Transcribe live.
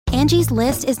Angie's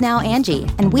List is now Angie,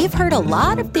 and we've heard a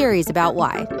lot of theories about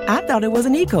why. I thought it was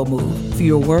an eco move.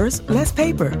 Fewer words, less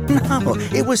paper. No,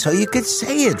 it was so you could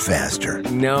say it faster.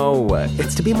 No,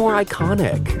 it's to be more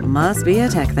iconic. Must be a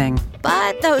tech thing.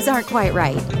 But those aren't quite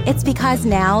right. It's because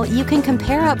now you can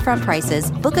compare upfront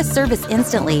prices, book a service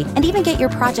instantly, and even get your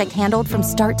project handled from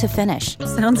start to finish.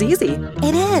 Sounds easy.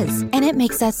 It is, and it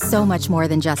makes us so much more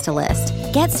than just a list.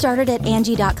 Get started at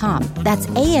Angie.com. That's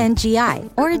ANGI,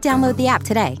 or download the app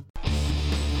today.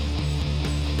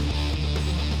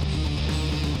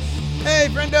 Hey,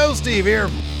 friendo, Steve here.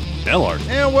 Ellard.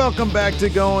 And welcome back to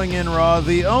Going In Raw,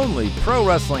 the only pro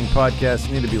wrestling podcast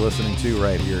you need to be listening to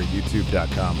right here at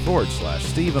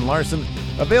youtube.com/Steven Larson.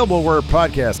 Available where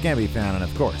podcasts can be found, and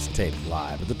of course, taped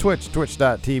live at the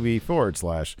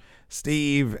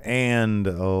twitch.tv/Steve and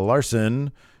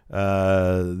Larson.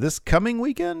 This coming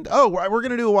weekend? Oh, we're going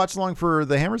to do a watch along for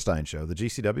the Hammerstein show, the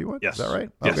GCW one? Yes. Is that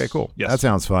right? Yes. Okay, cool. Yes. That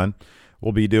sounds fun.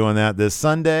 We'll be doing that this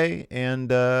Sunday. And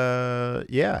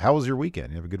yeah, how was your weekend?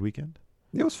 You have a good weekend?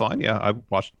 It was fine. Yeah, I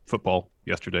watched football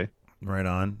yesterday. Right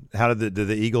on. How did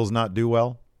the Eagles not do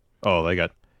well? Oh, they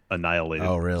got annihilated.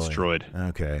 Oh, really? Destroyed.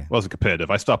 Okay. It wasn't competitive.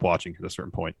 I stopped watching at a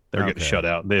certain point. They were getting Okay. shut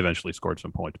out. They eventually scored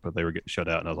some points, but they were getting shut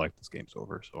out, and I was like, this game's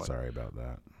over. So Sorry about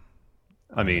that.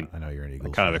 I mean, I know you're an I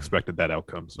Eagles kind of fan. expected that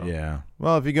outcome. So Yeah.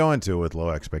 Well, if you go into it with low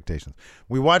expectations.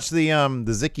 We watched the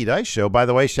Zicky Dice show. By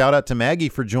the way, shout out to Maggie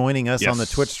for joining us on the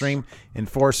Yes. Twitch stream.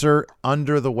 Enforcer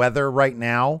under the weather right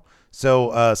now.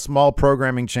 So small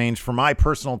programming change for my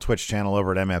personal Twitch channel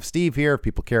over at MF Steve here, if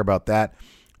people care about that.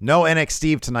 No NX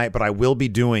Steve tonight, but I will be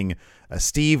doing a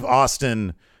Steve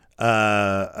Austin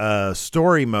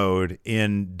story mode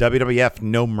in WWF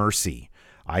No Mercy.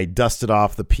 I dusted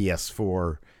off the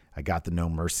PS4. I got the No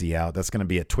Mercy out. That's going to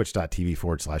be at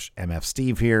twitch.tv/MF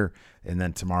Steve here. And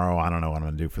then tomorrow, I don't know what I'm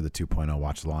going to do for the 2.0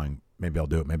 watch along. Maybe I'll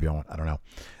do it. Maybe I won't. I don't know.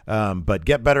 But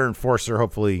Get Better Enforcer.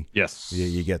 Hopefully yes,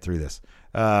 you get through this.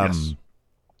 Yes.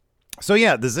 So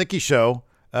yeah, the Zicky show,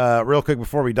 real quick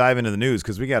before we dive into the news,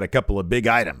 because we got a couple of big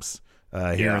items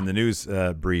here in the news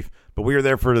brief. But we were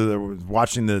there for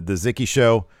watching the Zicky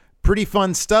show. Pretty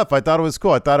fun stuff. I thought it was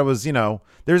cool. I thought it was,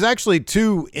 there's actually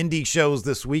two indie shows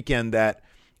this weekend that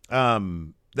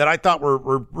I thought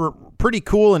were pretty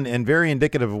cool and very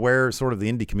indicative of where sort of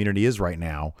the indie community is right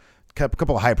now. A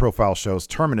couple of high profile shows.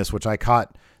 Terminus, which I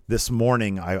caught this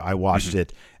morning, I watched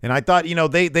it, and I thought,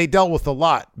 they dealt with a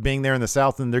lot being there in the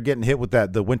South, and they're getting hit with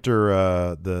the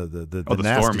winter, the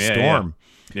nasty storm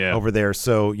over there.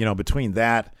 So, between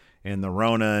that and the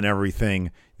Rona and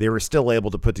everything, they were still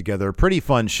able to put together a pretty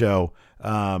fun show.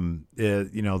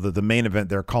 The main event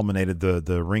there culminated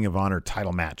the Ring of Honor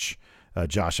title match,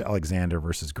 Josh Alexander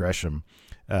versus Gresham,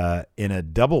 in a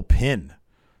double pin.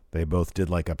 They both did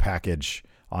like a package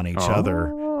on each other,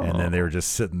 and then they were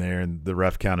just sitting there, and the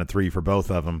ref counted 3 for both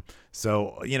of them.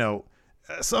 So,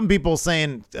 some people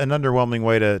saying an underwhelming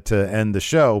way to end the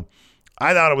show.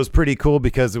 I thought it was pretty cool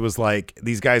because it was like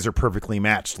these guys are perfectly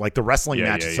matched. Like the wrestling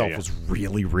match itself was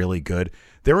really, really good.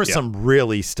 There were some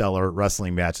really stellar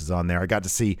wrestling matches on there. I got to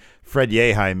see Fred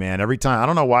Yehi, man. Every time, I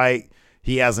don't know why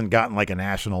he hasn't gotten like a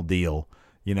national deal,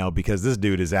 because this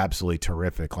dude is absolutely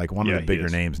terrific. Like one of the bigger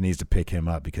names needs to pick him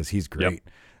up because he's great.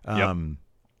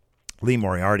 Lee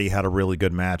Moriarty had a really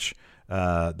good match.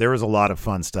 There was a lot of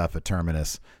fun stuff at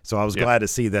Terminus. So I was glad to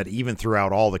see that even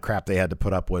throughout all the crap they had to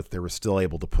put up with, they were still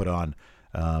able to put on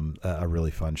a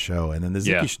really fun show. And then the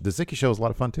Zicky show was a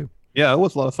lot of fun too. Yeah, it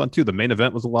was a lot of fun too. The main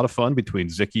event was a lot of fun between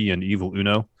Zicky and Evil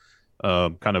Uno.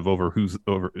 Kind of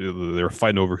they were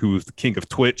fighting over who was the king of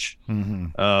Twitch.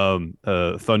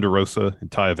 Thunder Rosa and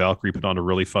Taya Valkyrie put on a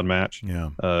really fun match.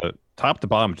 Top to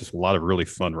bottom, just a lot of really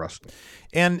fun wrestling.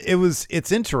 And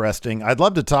it's interesting. I'd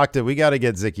love to we got to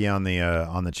get Zicky on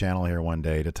the channel here one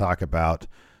day to talk about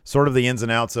sort of the ins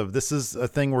and outs of this. Is a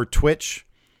thing where Twitch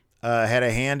had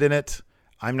a hand in it.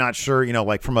 I'm not sure,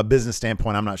 like from a business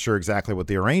standpoint, I'm not sure exactly what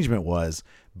the arrangement was,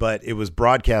 but it was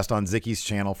broadcast on Zicky's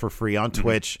channel for free on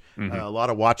Twitch. A lot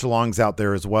of watch alongs out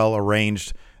there as well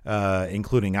arranged,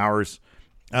 including ours.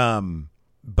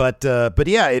 But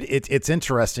yeah, it's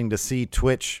interesting to see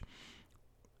Twitch.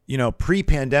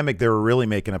 Pre-pandemic, they were really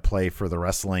making a play for the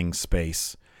wrestling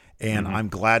space. And I'm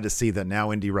glad to see that now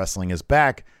indie wrestling is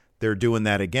back. They're doing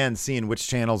that again, seeing which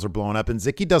channels are blowing up. And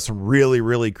Zicky does some really,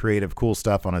 really creative, cool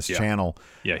stuff on his channel.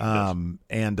 Yeah, he does.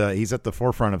 And he's at the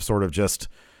forefront of sort of just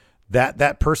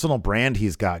that personal brand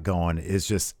he's got going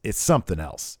it's something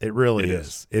else. It really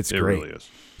is. It's great. It really is.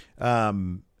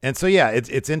 And so, yeah,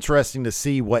 it's interesting to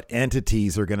see what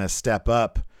entities are going to step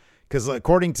up. Because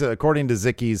according to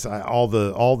Zicky's, all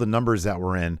the numbers that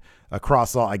were in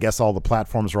across all the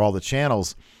platforms or all the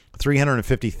channels,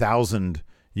 350,000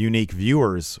 unique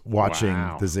viewers watching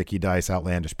the Zicky Dice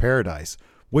Outlandish Paradise,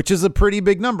 which is a pretty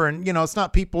big number. And, it's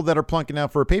not people that are plunking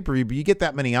out for a pay-per-view, but you get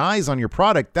that many eyes on your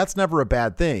product. That's never a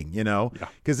bad thing,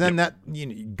 because then that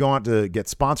you go on to get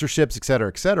sponsorships, et cetera,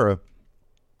 et cetera.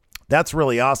 That's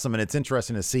really awesome. And it's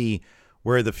interesting to see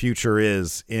where the future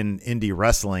is in indie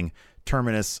wrestling.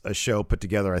 Terminus, a show put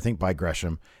together, I think, by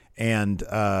Gresham, and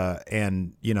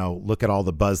look at all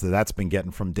the buzz that's been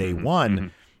getting from day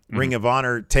one. Ring of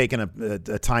Honor taking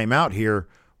a time out here.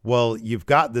 Well, you've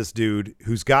got this dude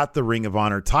who's got the Ring of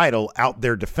Honor title out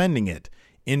there defending it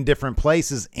in different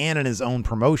places and in his own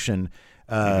promotion.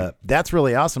 That's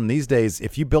really awesome these days.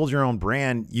 If you build your own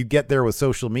brand, you get there with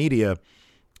social media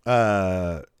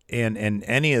and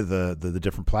any of the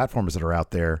different platforms that are out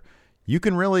there. You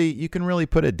can really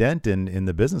put a dent in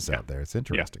the business out there. It's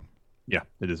interesting. Yeah,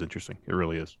 it is interesting. It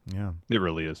really is. Yeah, it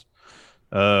really is.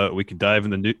 We can dive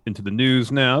into the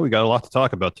news now. We got a lot to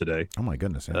talk about today. Oh my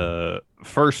goodness! Yeah.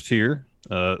 First here,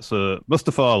 so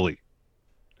Mustafa Ali,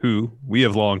 who we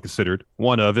have long considered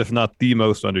one of, if not the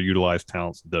most underutilized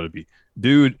talents in WWE.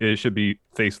 Dude, it should be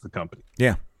face of the company.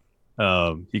 Yeah.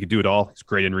 He can do it all. He's a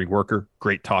great in-ring worker,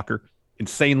 great talker,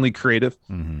 insanely creative.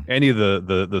 Any of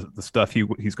the stuff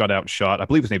he's got out and shot, I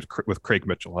believe his name's with Craig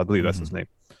Mitchell. I believe that's his name.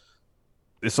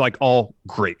 It's like all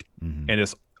great, and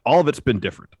it's all of it's been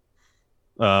different.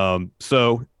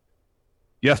 So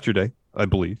yesterday, I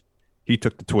believe, he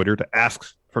took to Twitter to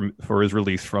ask for his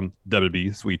release from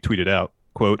WWE. So he tweeted out,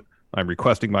 quote, "I'm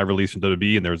requesting my release from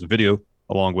WWE," and there was a video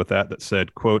along with that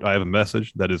said, quote, "I have a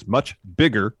message that is much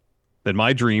bigger than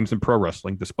my dreams in pro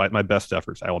wrestling. Despite my best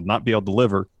efforts, I will not be able to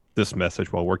deliver this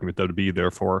message while working with WWE.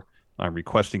 Therefore, I'm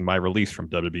requesting my release from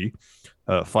WWE."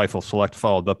 Fightful Select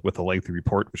followed up with a lengthy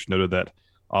report, which noted that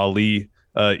Ali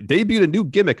debuted a new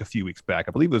gimmick a few weeks back.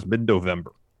 I believe it was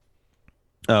mid-November,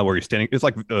 where he's standing. It's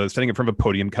like standing in front of a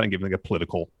podium, kind of giving like a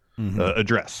political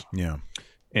address. Yeah.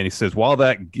 And he says, while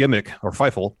that gimmick, or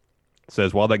Fightful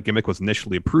says, while that gimmick was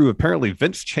initially approved, apparently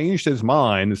Vince changed his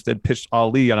mind, instead pitched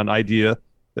Ali on an idea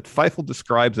that Fightful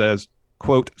describes as,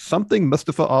 quote, something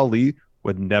Mustafa Ali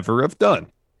would never have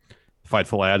done.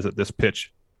 Fightful adds that this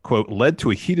pitch, quote, led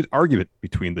to a heated argument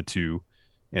between the two,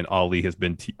 and Ali has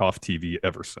been off TV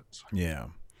ever since. Yeah.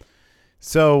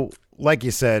 So, like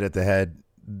you said at the head,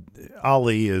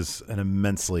 Ali is an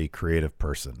immensely creative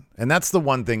person. And that's the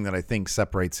one thing that I think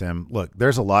separates him. Look,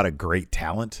 there's a lot of great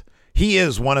talent. He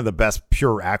is one of the best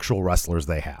pure actual wrestlers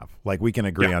they have. Like, we can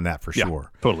agree on that for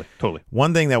sure. Totally.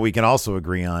 One thing that we can also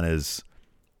agree on is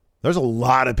there's a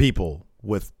lot of people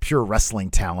with pure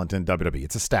wrestling talent in WWE.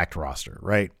 It's a stacked roster,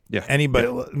 right? Yeah. Anybody,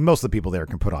 most of the people there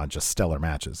can put on just stellar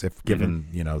matches if given,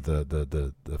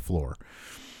 the floor.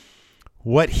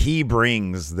 What he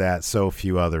brings that so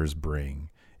few others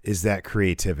bring is that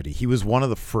creativity. He was one of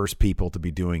the first people to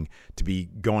be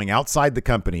going outside the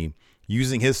company,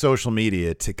 using his social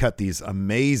media to cut these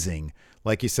amazing,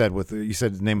 like you said, you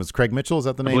said his name was Craig Mitchell. Is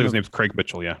that the name? I believe his name's Craig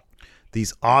Mitchell. Yeah.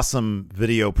 These awesome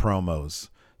video promos,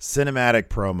 cinematic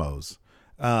promos,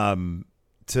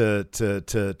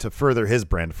 to further his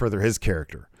brand, to further his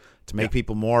character, to make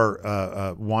people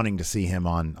more wanting to see him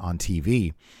on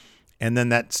TV. And then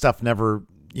that stuff never,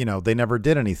 they never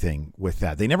did anything with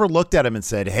that. They never looked at him and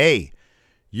said, "Hey,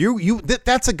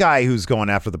 that's a guy who's going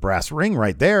after the brass ring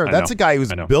right there. That's a guy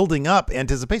who's building up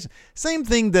anticipation." Same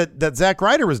thing that Zack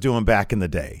Ryder was doing back in the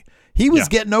day. He was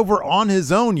getting over on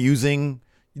his own using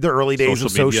the early days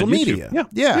of social media.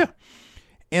 Yeah.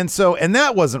 And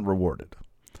that wasn't rewarded.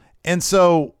 And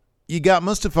so you got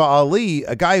Mustafa Ali,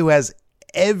 a guy who has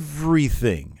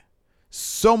everything,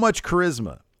 so much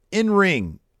charisma, in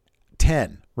ring,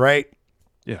 10, right?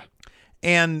 Yeah.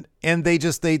 And they do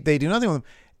nothing with him.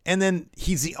 And then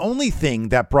he's the only thing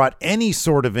that brought any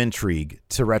sort of intrigue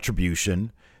to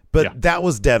Retribution, but that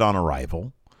was dead on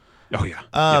arrival. Oh yeah.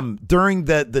 During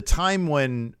the time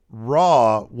when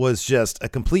Raw was just a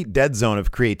complete dead zone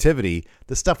of creativity,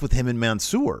 the stuff with him and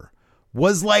Mansoor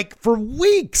was like for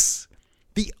weeks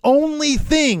the only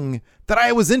thing that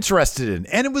I was interested in.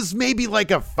 And it was maybe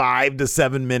like a 5 to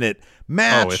 7 minute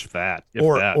match. Oh, if that.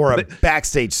 Or a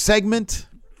backstage segment.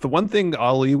 The one thing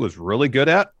Ali was really good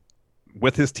at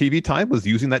with his TV time was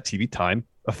using that TV time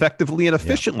effectively and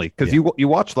efficiently. Because you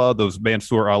watch a lot of those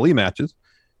Mansoor Ali matches,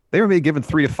 they were maybe given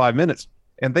 3 to 5 minutes,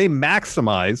 and they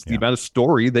maximized the amount of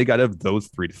story they got out of those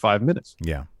 3 to 5 minutes.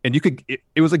 Yeah. And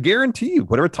it was a guarantee.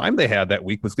 Whatever time they had that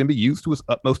week was going to be used to its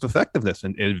utmost effectiveness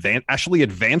and actually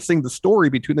advancing the story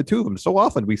between the two of them. So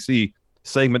often we see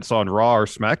segments on Raw or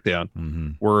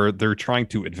SmackDown where they're trying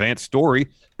to advance story,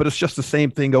 but it's just the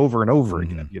same thing over and over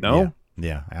again,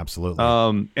 Yeah, absolutely.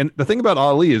 And the thing about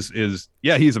Ali is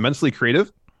he's immensely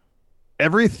creative.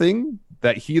 Everything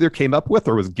that he either came up with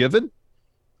or was given,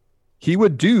 he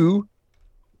would do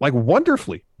like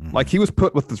wonderfully. Like he was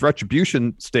put with this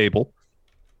Retribution stable,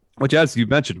 which, as you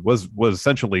mentioned, was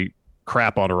essentially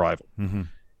crap on arrival.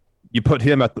 You put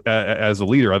him as a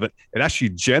leader of it, it actually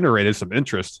generated some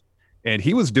interest. And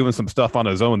he was doing some stuff on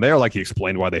his own there, like he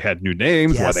explained why they had new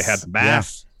names, why they had the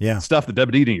masks, stuff that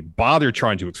WWE didn't bother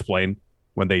trying to explain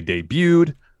when they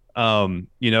debuted.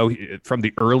 You know, from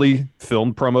the early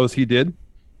film promos he did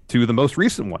to the most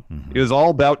recent one, it was all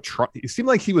about. It seemed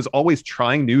like he was always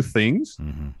trying new things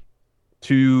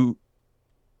to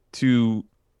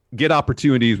get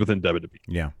opportunities within WWE.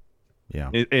 Yeah.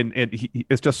 And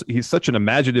he's such an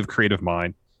imaginative, creative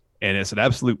mind, and it's an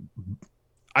absolute.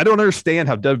 I don't understand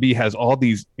how WWE has all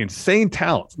these insane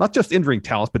talents, not just in-ring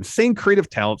talents, but insane creative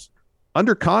talents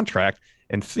under contract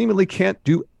and seemingly can't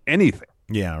do anything.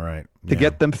 To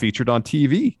get them featured on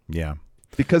TV.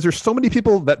 Because there's so many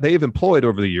people that they've employed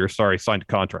over the years, signed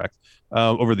contracts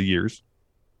over the years,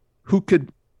 who could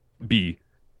be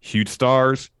huge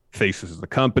stars, faces of the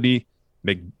company,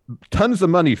 make tons of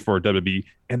money for WWE,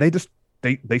 and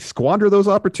they squander those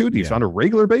opportunities on a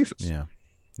regular basis.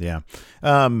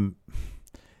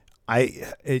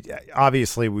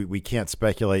 Obviously we can't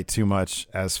speculate too much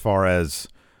as far as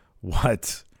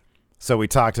what. So we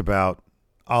talked about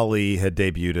Ali had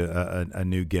debuted a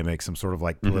new gimmick, some sort of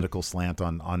like political slant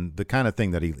on the kind of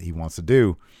thing that he wants to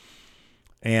do,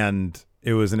 and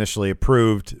it was initially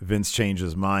approved. Vince changed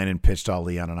his mind and pitched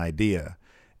Ali on an idea,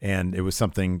 and it was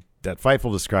something that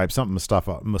Fightful described, something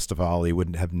Mustafa Ali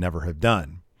wouldn't never have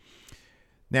done.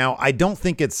 Now, I don't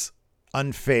think it's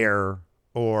unfair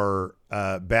or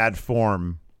bad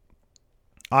form.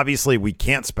 Obviously, we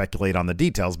can't speculate on the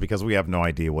details because we have no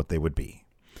idea what they would be.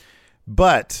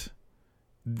 But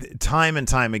time and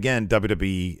time again,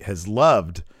 WWE has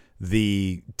loved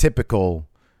the typical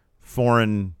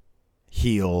foreign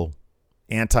heel,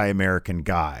 anti-American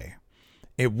guy.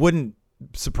 It wouldn't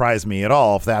surprise me at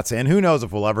all if that's, and who knows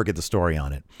if we'll ever get the story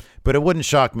on it, but it wouldn't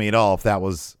shock me at all if that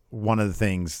was one of the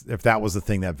things, if that was the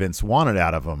thing that Vince wanted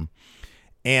out of him.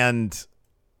 And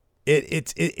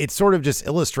it sort of just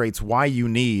illustrates why you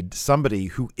need somebody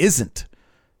who isn't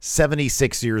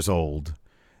 76 years old,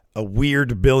 a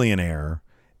weird billionaire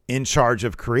in charge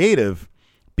of creative,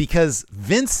 because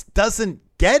Vince doesn't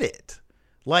get it.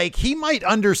 Like, he might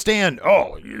understand,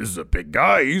 oh, he's a big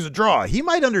guy, he's a draw. He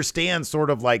might understand sort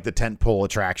of like the tentpole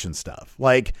attraction stuff.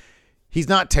 Like, he's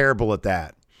not terrible at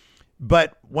that.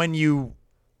 But when you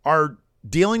are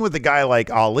dealing with a guy like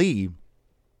Ali,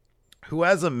 who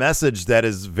has a message that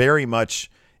is very much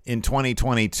in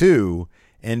 2022,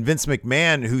 and Vince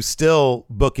McMahon, who's still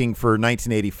booking for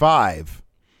 1985,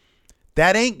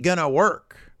 that ain't gonna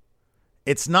work.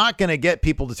 It's not gonna get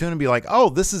people to tune and be like, oh,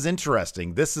 this is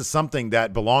interesting. This is something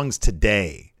that belongs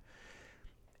today.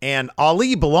 And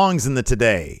Ali belongs in the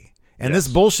today. And this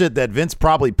bullshit that Vince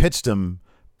probably pitched him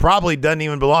probably doesn't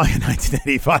even belong in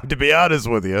 1985, to be honest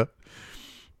with you.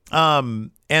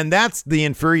 And that's the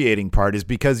infuriating part, is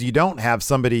because you don't have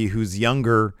somebody who's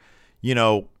younger, you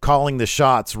know, calling the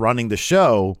shots, running the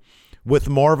show, with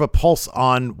more of a pulse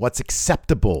on what's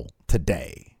acceptable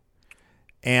today.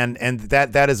 And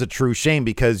that is a true shame,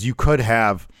 because you could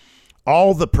have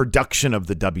all the production of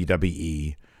the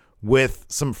WWE with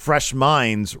some fresh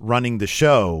minds running the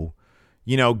show,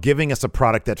 you know, giving us a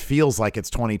product that feels like it's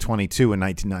 2022 and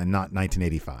not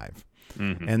 1985.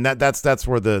 And that's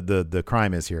where the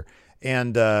crime is here.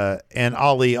 And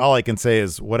Ali, all I can say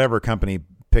is whatever company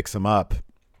picks him up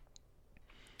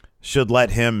should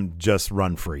let him just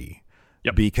run free.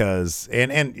 Because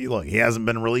and look, he hasn't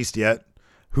been released yet.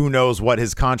 Who knows what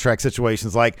his contract situation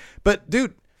is like? But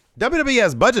dude, WWE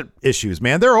has budget issues,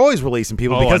 man. They're always releasing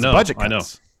people because of budget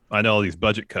cuts. I know all these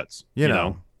budget cuts. You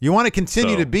know, you want to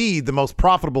continue to be the most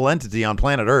profitable entity on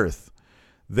planet Earth.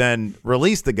 Then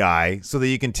release the guy so that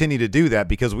you continue to do that,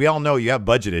 because we all know you have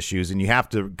budget issues and you have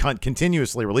to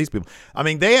continuously release people. I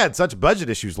mean, they had such budget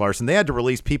issues, Larson. They had to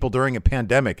release people during a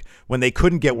pandemic when they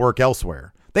couldn't get work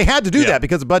elsewhere. They had to do that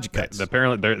because of budget cuts.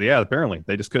 Apparently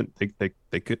they just couldn't.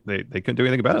 They couldn't do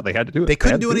anything about it. They had to do it. They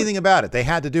couldn't do anything about it. They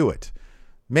had to do it,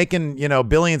 making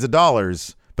billions of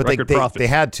dollars, but they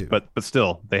had to. But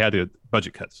still, they had to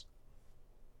budget cuts.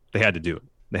 They had to do it.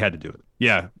 They had to do it.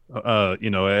 Yeah.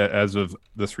 As of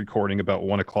this recording, about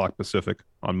 1 o'clock Pacific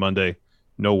on Monday,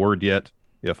 no word yet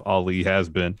if Ali has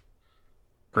been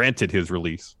granted his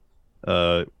release.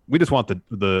 We just want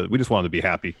we just want him to be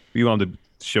happy. We want him to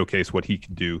showcase what he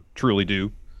can truly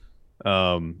do.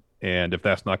 And if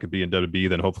that's not going to be in WWE,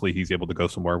 then hopefully he's able to go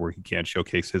somewhere where he can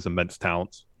showcase his immense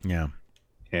talents. Yeah.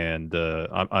 And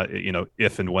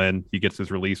if and when he gets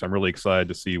his release, I'm really excited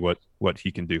to see what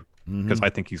he can do, because I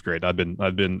think he's great. I've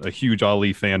been a huge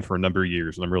Ali fan for a number of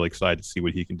years, and I'm really excited to see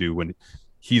what he can do when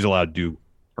he's allowed to do,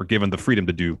 or given the freedom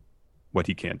to do what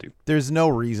he can do. There's no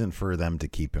reason for them to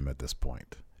keep him at this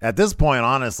point. At this point,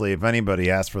 honestly, if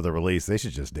anybody asks for the release, they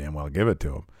should just damn well give it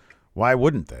to him. Why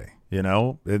wouldn't they?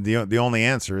 The only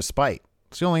answer is spite.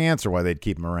 It's the only answer why they'd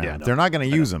keep him around. Yeah, no, they're not going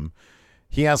to use him.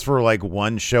 He asked for like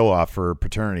one show off for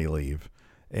paternity leave,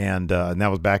 and that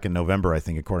was back in November, I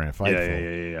think, according to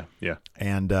Fightful. Yeah.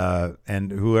 And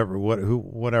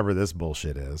whatever this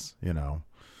bullshit is,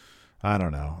 I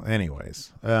don't know.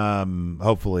 Anyways,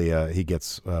 hopefully he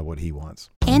gets what he wants.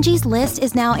 Angie's List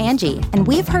is now Angie, and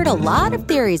we've heard a lot of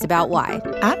theories about why.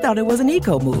 I thought it was an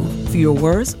eco move. Fewer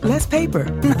words, less paper.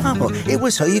 No, it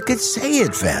was so you could say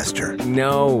it faster.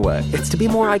 No, it's to be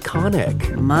more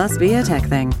iconic. Must be a tech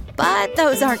thing. But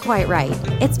those aren't quite right.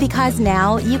 It's because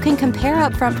now you can compare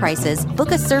upfront prices,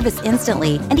 book a service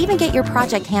instantly, and even get your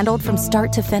project handled from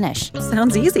start to finish.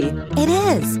 Sounds easy. It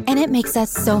is, and it makes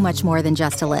us so much more than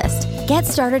just a list. Get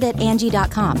started at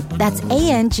Angie.com. That's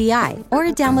ANGI, or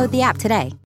download the app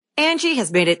today. Angie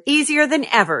has made it easier than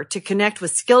ever to connect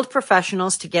with skilled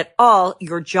professionals to get all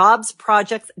your jobs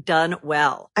projects done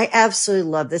well. I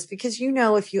absolutely love this because,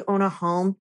 if you own a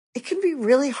home, it can be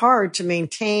really hard to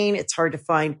maintain. It's hard to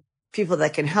find people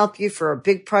that can help you for a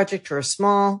big project or a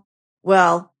small.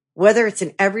 Well, whether it's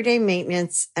in everyday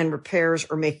maintenance and repairs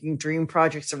or making dream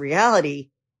projects a reality,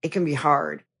 it can be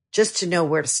hard just to know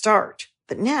where to start.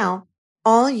 But now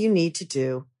all you need to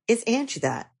do is Angie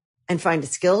that and find a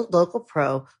skilled local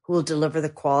pro who will deliver the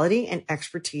quality and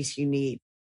expertise you need.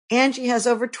 Angie has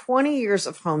over 20 years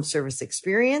of home service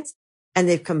experience, and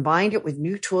they've combined it with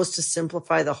new tools to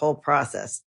simplify the whole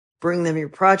process. Bring them your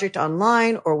project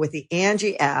online or with the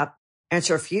Angie app,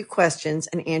 answer a few questions,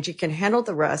 and Angie can handle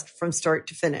the rest from start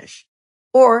to finish.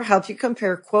 Or help you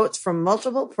compare quotes from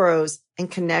multiple pros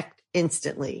and connect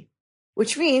instantly,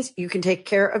 which means you can take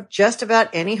care of just about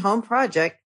any home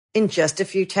project in just a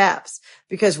few taps.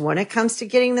 Because when it comes to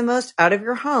getting the most out of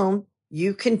your home,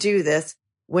 you can do this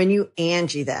when you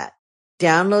Angie that.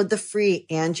 Download the free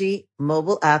Angie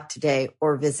mobile app today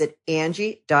or visit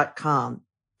Angie.com.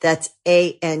 That's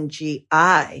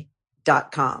ANGI.com.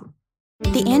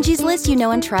 The Angie's List you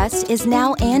know and trust is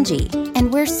now Angie,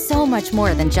 and we're so much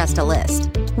more than just a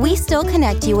list. We still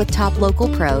connect you with top local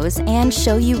pros and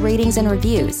show you ratings and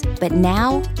reviews, but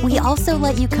now we also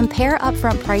let you compare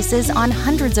upfront prices on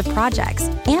hundreds of projects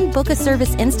and book a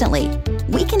service instantly.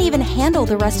 We can even handle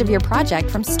the rest of your project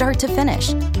from start to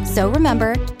finish. So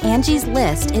remember, Angie's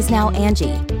List is now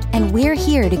Angie, and we're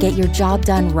here to get your job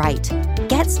done right.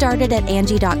 Get started at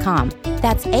Angie.com.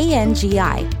 That's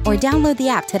ANGI, or download the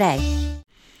app today.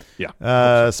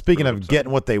 Yeah. Speaking of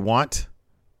getting what they want,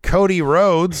 Cody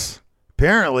Rhodes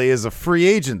apparently is a free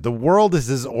agent. The world is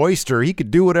his oyster. He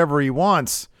could do whatever he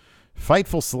wants.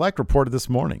 Fightful Select reported this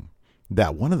morning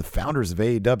that one of the founders of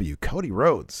AEW, Cody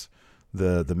Rhodes,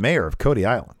 the mayor of Cody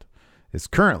Island, is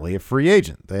currently a free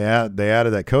agent. They added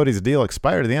that Cody's deal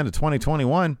expired at the end of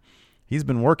 2021. He's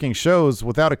been working shows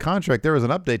without a contract. There was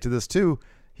an update to this too.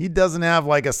 He doesn't have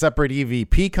like a separate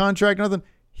EVP contract, nothing.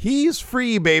 He's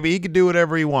free, baby. He can do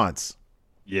whatever he wants.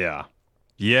 Yeah.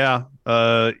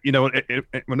 Whenever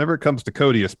it comes to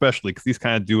Cody, especially because he's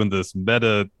kind of doing this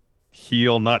meta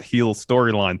heel, not heel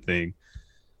storyline thing,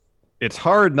 it's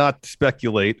hard not to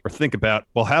speculate or think about,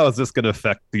 well, how is this going to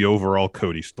affect the overall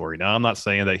Cody story? Now, I'm not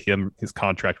saying that his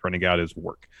contract running out is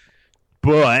work,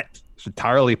 but it's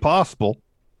entirely possible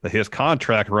that his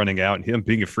contract running out and him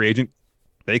being a free agent,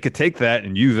 they could take that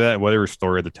and use that in whatever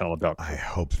story they're telling about Cody. I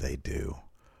hope they do.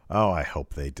 Oh, I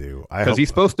hope they do. Because he's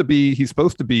supposed to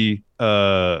be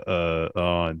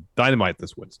on Dynamite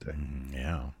this Wednesday.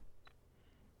 Yeah.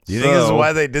 Do you think this is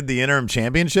why they did the interim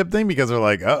championship thing? Because they're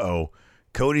like,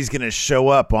 Cody's gonna show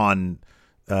up on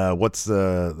what's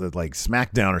the like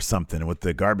SmackDown or something with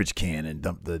the garbage can and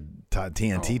dump the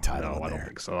TNT title. No, in there. I don't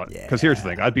think so. Because here's the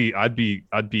thing: I'd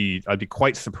be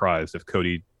quite surprised if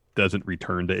Cody doesn't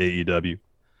return to AEW,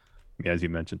 as you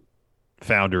mentioned.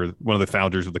 One of the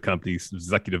founders of the company's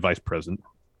executive vice president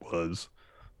was.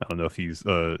 I don't know if he's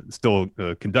still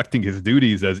conducting his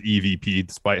duties as EVP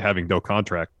despite having no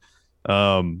contract.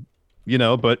 But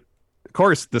of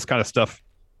course, this kind of stuff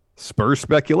spurs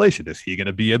speculation. Is he going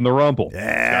to be in the Rumble? Yeah.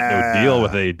 He's got no deal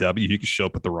with AEW. He can show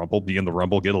up at the Rumble, be in the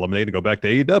Rumble, get eliminated, and go back to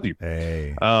AEW.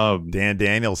 Hey, Dan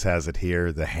Daniels has it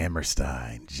here. The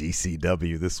Hammerstein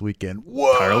GCW this weekend.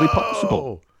 Whoa! Entirely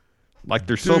possible. Like,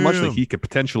 there's so much that he could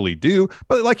potentially do.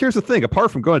 But, like, here's the thing. Apart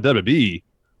from going to WWE,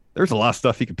 there's a lot of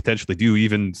stuff he could potentially do,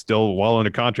 even still while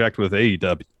under contract with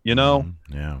AEW. You know,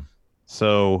 Yeah.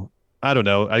 So I don't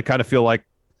know. I kind of feel like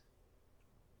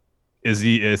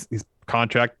his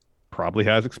contract probably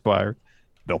has expired.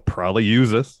 They'll probably use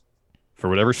this for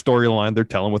whatever storyline they're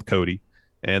telling with Cody,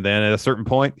 and then at a certain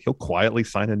point, he'll quietly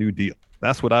sign a new deal.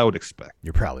 That's what I would expect.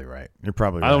 You're probably right. I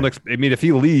don't I mean, if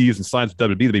he leaves and signs with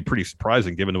WWE, that'd be pretty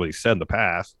surprising given what he said in the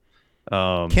past.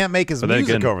 Can't make his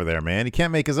music over there, man. He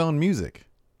can't make his own music.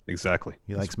 Exactly.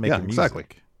 He likes making music. Exactly.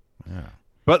 Yeah.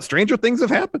 But stranger things have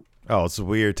happened. Oh, it's a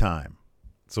weird time.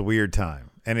 It's a weird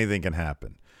time. Anything can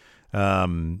happen.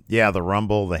 The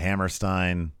Rumble, the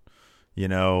Hammerstein,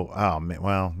 oh man,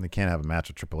 well, they can't have a match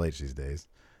with Triple H these days.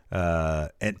 At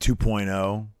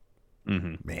 2.0,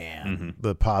 man,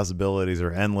 the possibilities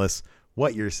are endless.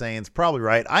 What you're saying is probably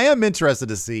right. I am interested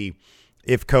to see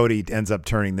if Cody ends up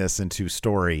turning this into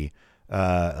story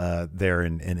there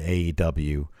in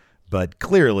AEW. But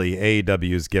clearly,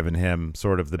 AEW has given him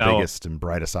sort of the biggest and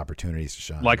brightest opportunities to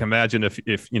shine. Like, imagine if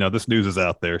this news is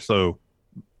out there. So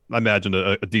I imagine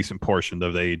a decent portion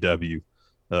of the AEW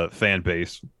fan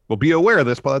base will be aware of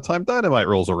this by the time Dynamite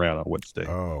rolls around on Wednesday.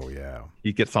 Oh, yeah.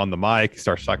 He gets on the mic. He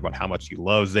starts talking about how much he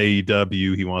loves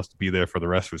AEW. He wants to be there for the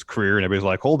rest of his career. And everybody's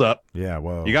like, hold up. Yeah,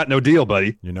 well. You got no deal,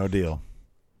 buddy. You're no deal.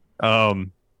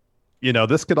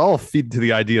 This could all feed to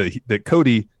the idea that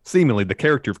Cody, seemingly the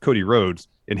character of Cody Rhodes,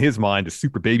 in his mind is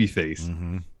super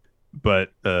babyface,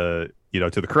 but to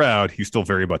the crowd, he's still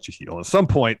very much a heel. At some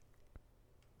point,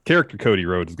 character Cody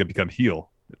Rhodes is going to become heel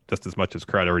just as much as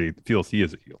crowd already feels he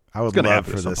is a heel. I would love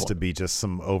for this to be just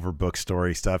some overbooked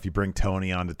story stuff. You bring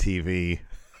Tony onto TV,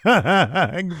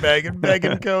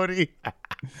 begging Cody.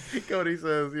 Cody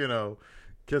says,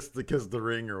 kiss the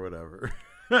ring or whatever.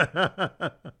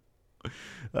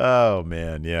 Oh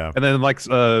man, yeah. And then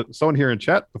someone here in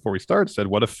chat before we start said,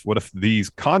 what if these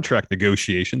contract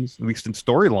negotiations, at least in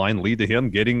storyline, lead to him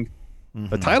getting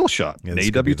a title shot, an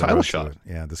AEW title shot?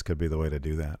 Yeah, this could be the way to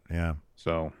do that. Yeah.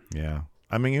 So yeah,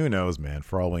 I mean, who knows, man?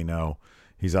 For all we know,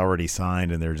 he's already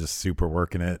signed and they're just super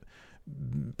working it.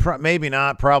 Maybe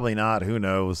not, probably not. Who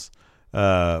knows?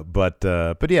 But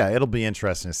yeah, it'll be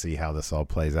interesting to see how this all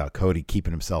plays out. Cody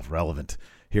keeping himself relevant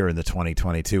here in the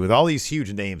 2022 with all these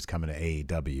huge names coming to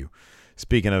AEW.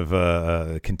 Speaking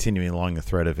of continuing along the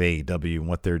thread of AEW and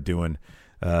what they're doing,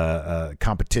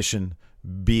 competition,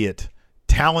 be it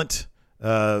talent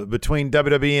between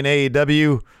WWE and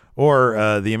AEW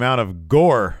or the amount of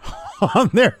gore on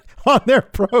their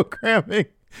programming.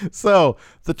 So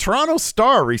the Toronto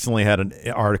Star recently had an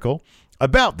article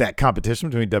about that competition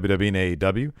between WWE and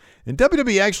AEW, and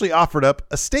WWE actually offered up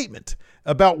a statement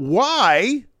about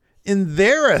why, in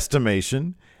their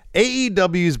estimation,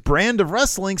 AEW's brand of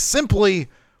wrestling simply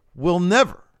will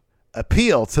never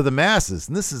appeal to the masses.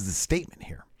 And this is the statement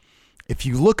here. If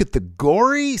you look at the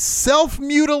gory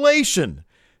self-mutilation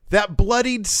that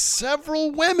bloodied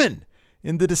several women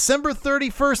in the December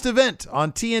 31st event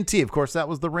on TNT, of course, that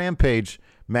was the Rampage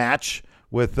match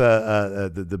with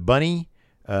the Bunny,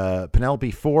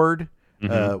 Penelope Ford.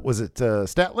 Was it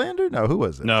Statlander? No, who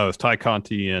was it? No, it was Ty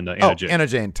Conti and Anna Jay. Anna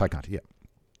Jay and Ty Conti, yeah.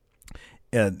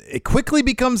 And it quickly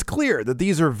becomes clear that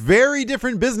these are very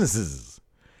different businesses.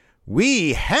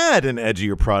 We had an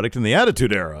edgier product in the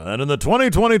Attitude Era, and in the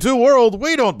 2022 world,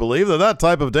 we don't believe that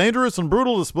type of dangerous and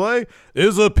brutal display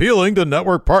is appealing to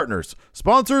network partners,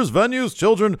 sponsors, venues,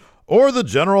 children, or the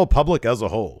general public as a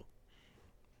whole.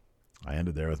 I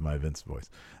ended there with my Vince voice.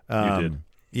 You did.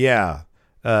 Yeah.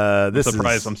 I'm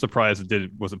surprised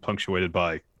it wasn't punctuated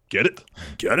by, get it?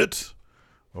 Get it?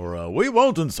 Or, we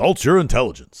won't insult your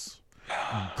intelligence.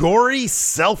 Gory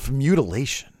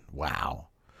self-mutilation. Wow.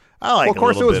 I like. Well, of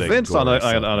course, it was Vince on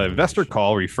an investor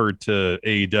call referred to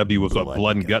AEW as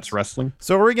blood and guts wrestling.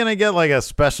 So we're gonna get like a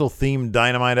special themed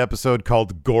Dynamite episode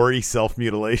called "Gory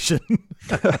Self-Mutilation."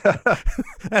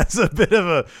 That's a bit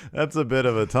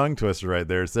of a tongue twister right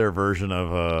there. It's their version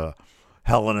of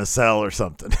Hell in a Cell or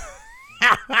something.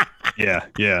 Yeah.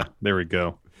 There we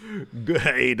go.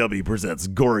 AEW presents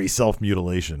Gory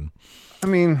Self-Mutilation. I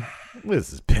mean,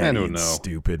 this is petty and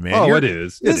stupid, man. Oh, it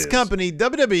is. This company,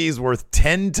 WWE, is worth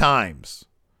 10 times.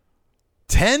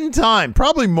 10 times,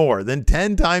 probably more than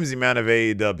 10 times the amount of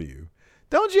AEW.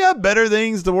 Don't you have better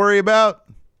things to worry about?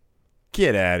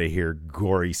 Get out of here,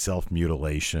 gory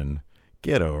self-mutilation.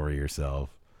 Get over yourself.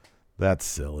 That's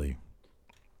silly.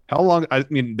 How long? I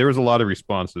mean, there was a lot of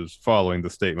responses following the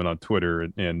statement on Twitter,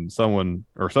 and someone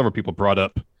or several people brought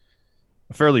up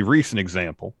a fairly recent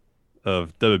example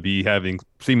of WWE having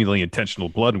seemingly intentional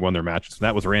blood in one of their matches, and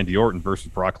that was Randy Orton versus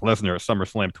Brock Lesnar at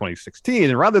SummerSlam 2016.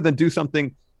 And rather than do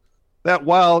something that,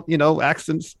 while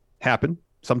accidents happen,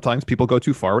 sometimes people go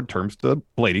too far in terms of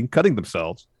blading, cutting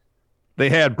themselves. They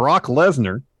had Brock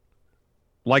Lesnar,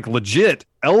 like legit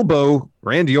elbow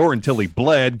Randy Orton until he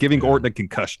bled, giving Orton a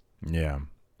concussion. Yeah.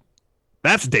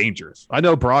 That's dangerous. I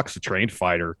know Brock's a trained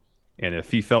fighter, and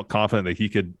if he felt confident that he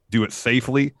could do it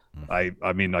safely, I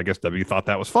mean, I guess W thought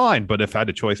that was fine. But if I had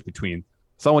a choice between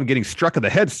someone getting struck in the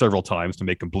head several times to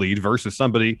make him bleed versus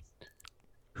somebody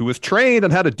who was trained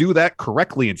on how to do that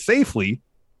correctly and safely,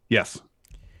 yes.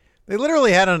 They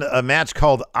literally had a match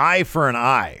called Eye for an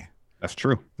Eye. That's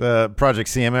true. The Project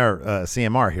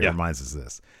CMR here reminds us of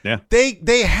this. Yeah.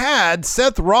 They had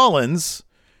Seth Rollins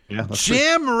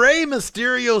jam true. Rey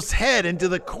Mysterio's head into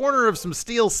the corner of some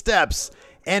steel steps,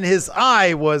 and his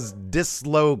eye was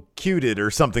dislocated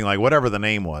or something, like whatever the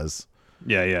name was.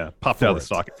 Yeah. Popped out of the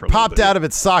socket. Popped out of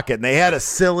its socket, and they had a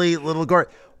silly little gory.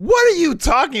 What are you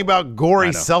talking about,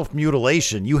 gory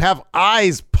self-mutilation? You have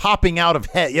eyes popping out of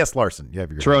head. Yes, Larson. You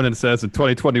have your Tronin says in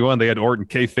 2021 they had Orton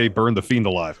kayfabe burn the Fiend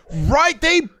alive. Right,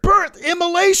 they burnt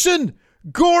immolation.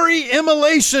 Gory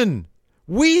immolation.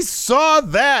 We saw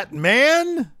that,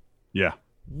 man. Yeah.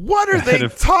 What are they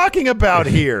talking about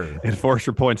here?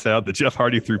 Enforcer points out that Jeff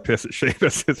Hardy threw piss at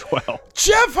Sheamus as well.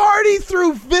 Jeff Hardy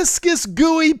threw viscous,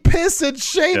 gooey piss at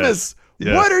Sheamus.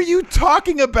 Yes. What are you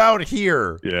talking about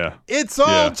here? Yeah. It's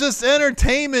all just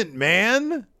entertainment,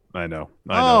 man. I know.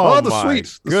 Oh, the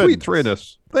sweets. The goodness. sweet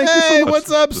trainers. Thank you so much.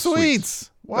 What's up, The sweets?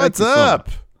 What's up?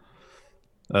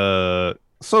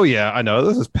 So yeah, I know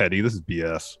this is petty. This is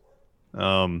BS.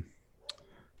 Yeah,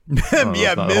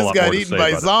 Miz got eaten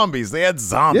by zombies. They had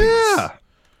zombies. Yeah.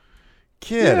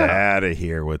 Get out of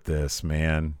here with this,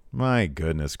 man. My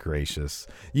goodness gracious.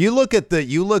 You look at the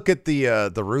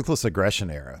Ruthless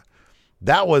Aggression era.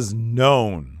 That was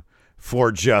known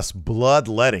for just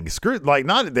bloodletting.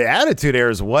 Not the Attitude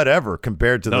Era is whatever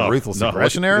compared to the Ruthless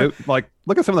Aggression era.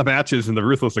 Look at some of the matches in the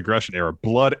Ruthless Aggression era.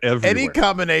 Blood everywhere. Any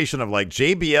combination of like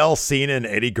JBL, Cena, and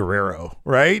Eddie Guerrero,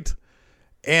 right?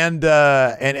 And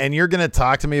you're gonna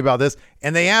talk to me about this?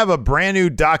 And they have a brand new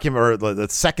document, or the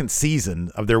second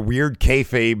season of their weird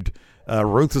kayfabed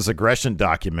Ruthless Aggression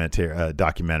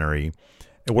documentary,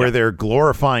 where they're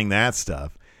glorifying that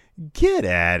stuff. Get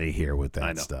out of here with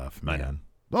that stuff, man.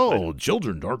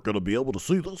 Children aren't going to be able to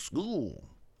see the school.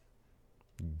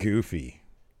 Goofy.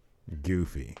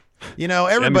 You know,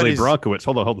 everybody's... Emily Bronkowitz.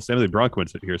 Hold on. Emily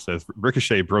Bronkowitz here says,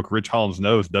 Ricochet broke Rich Holland's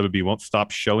nose. WB won't stop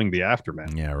showing the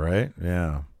aftermath. Yeah, right?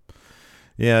 Yeah.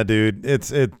 Yeah, dude.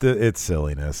 It's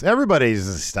silliness. Everybody's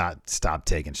just stop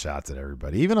taking shots at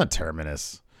everybody. Even on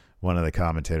Terminus, one of the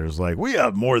commentators was like, we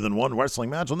have more than one wrestling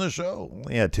match on this show.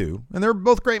 We had two. And they're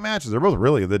both great matches. They're both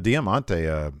really the Diamante.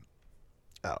 Oh,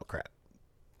 crap.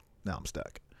 Now I'm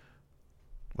stuck.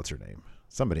 What's her name?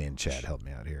 Somebody in chat help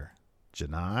me out here.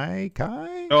 Janai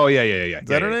Kai? Oh, yeah. Is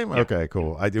that her name? Yeah. Okay,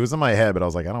 cool. It was in my head, but I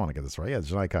was like, I don't want to get this right. Yeah,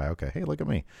 Janai Kai. Okay. Hey, look at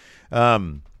me.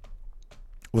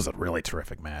 Was a really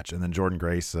terrific match. And then Jordan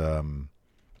Grace,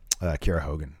 Kiera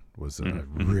Hogan was a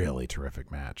really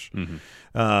terrific match.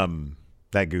 Mm-hmm.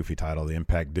 That goofy title, the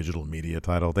Impact Digital Media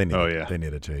title, they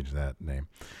need to change that name.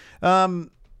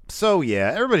 So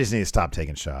yeah, everybody needs to stop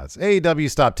taking shots. AEW,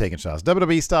 stop taking shots.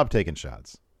 WWE, stop taking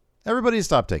shots. Everybody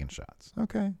stop taking shots.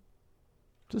 Okay.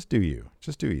 Just do you.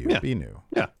 Yeah. Be new.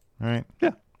 Yeah. All right?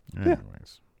 Yeah.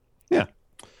 Anyways. Yeah.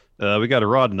 We got a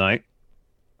Raw tonight.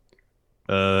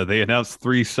 They announced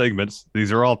 3 segments.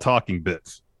 These are all talking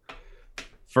bits.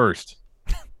 First,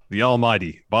 the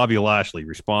almighty Bobby Lashley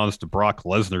responds to Brock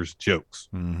Lesnar's jokes.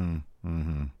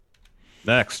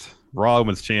 Next, Raw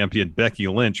Women's Champion Becky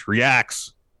Lynch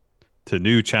reacts to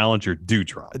new challenger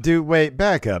Doudrop. Dude, wait,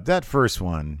 back up. That first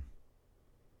one.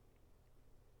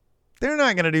 They're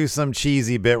not going to do some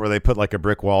cheesy bit where they put like a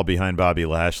brick wall behind Bobby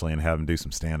Lashley and have him do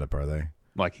some stand-up, are they?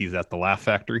 Like he's at the Laugh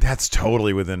Factory? That's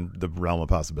totally within the realm of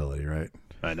possibility, right?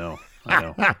 I know.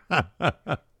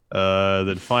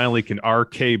 Then finally, can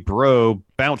RK Bro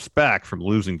bounce back from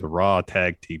losing the Raw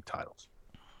Tag Team titles?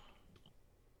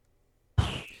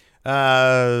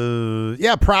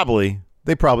 Yeah, probably.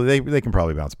 They can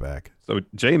probably bounce back. So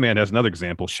J-Man has another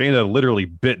example. Shayna literally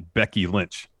bit Becky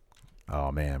Lynch. Oh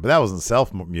man, but that wasn't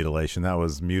self-mutilation. That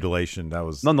was mutilation. That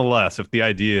was nonetheless. If the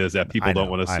idea is that people don't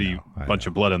want to see a bunch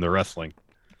of blood in their wrestling,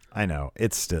 I know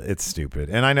it's stupid,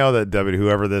 and I know that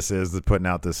whoever this is that's putting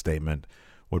out this statement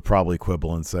would probably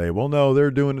quibble and say, "Well, no,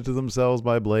 they're doing it to themselves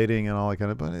by blading and all that kind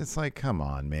of." But it's like, come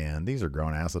on, man, these are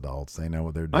grown ass adults. They know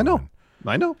what they're doing.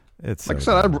 I know. It's like I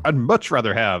said, I'd much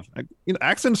rather have.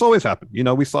 Accidents always happen.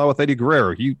 We saw with Eddie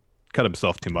Guerrero, he cut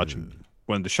himself too much and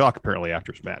went to shock apparently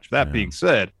after his match. That being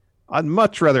said, I'd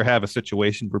much rather have a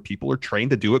situation where people are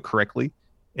trained to do it correctly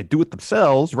and do it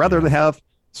themselves rather than have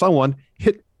someone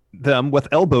hit them with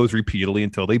elbows repeatedly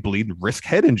until they bleed and risk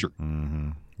head injury.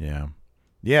 Mm-hmm. Yeah.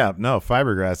 Yeah, no,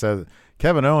 fiberglass.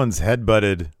 Kevin Owens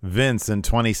headbutted Vince in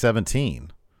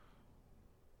 2017.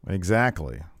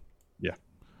 Exactly. Yeah.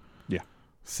 Yeah.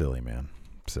 Silly, man.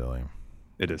 Silly.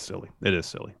 It is silly. It is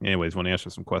silly. Anyways, want to answer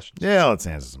some questions? Yeah, let's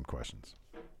answer some questions.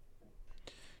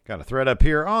 Got a thread up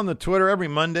here on the Twitter. Every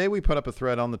Monday we put up a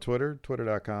thread on the Twitter,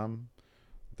 twitter.com,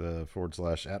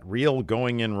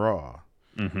 /RealGoingInRaw.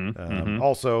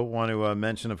 Also want to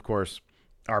mention, of course,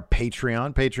 our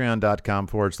Patreon,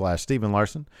 patreon.com/Stephen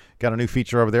Larson. Got a new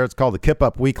feature over there. It's called the Kip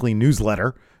Up Weekly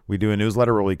Newsletter. We do a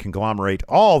newsletter where we conglomerate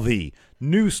all the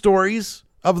news stories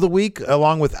of the week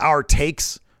along with our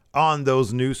takes on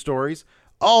those news stories,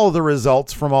 all the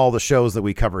results from all the shows that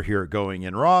we cover here at Going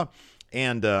In Raw,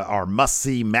 and our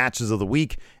must-see matches of the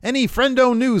week, any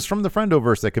Friendo news from the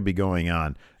Friendoverse that could be going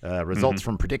on, results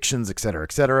from predictions, et cetera,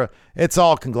 et cetera. It's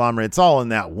all conglomerate. It's all in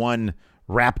that one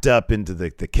wrapped up into the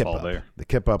Kip Up, the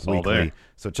Kip Up Weekly.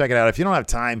 So check it out. If you don't have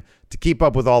time to keep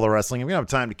up with all the wrestling, if you don't have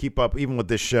time to keep up even with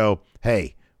this show,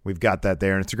 hey, we've got that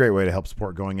there, and it's a great way to help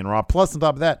support Going In Raw. Plus, on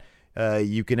top of that,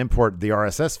 you can import the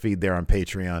RSS feed there on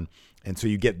Patreon, and so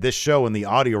you get this show in the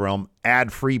audio realm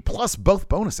ad-free, plus both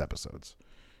bonus episodes.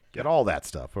 Get all that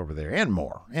stuff over there, and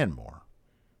more, and more.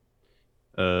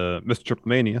 Mr.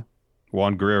 Triplemania,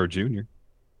 Juan Guerrero Jr.,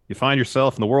 you find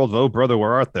yourself in the world of Oh Brother,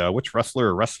 Where Art Thou? Which wrestler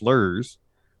or wrestlers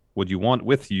would you want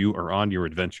with you or on your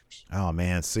adventures? Oh,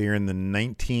 man. So you're in the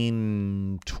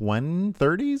 1920s?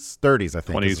 30s? 30s, I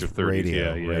think. 20s or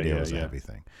 30s. Radio is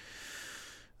everything.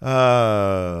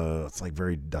 It's like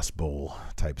very Dust Bowl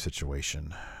type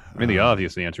situation. I mean, the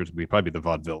obvious answer would be probably the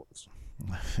Vaudevillains.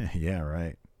 Yeah,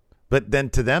 right. But then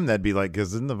to them, that'd be like,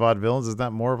 because in the Vaudevillains, is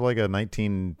that more of like a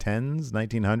 1910s,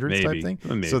 1900s type thing?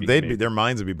 So their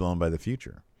minds would be blown by the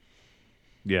future.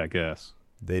 Yeah, I guess.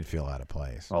 They'd feel out of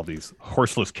place. All these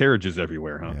horseless carriages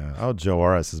everywhere, huh? Yeah. Oh, Joe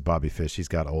Arras is Bobby Fish. He's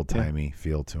got old-timey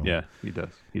feel to him. Yeah, he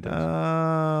does. Yeah,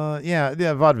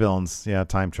 Vaudevillains. Yeah,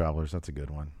 time travelers. That's a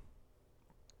good one.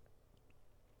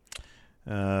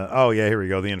 Here we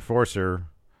go. The Enforcer.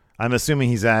 I'm assuming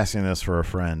he's asking this for a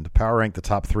friend. Power rank the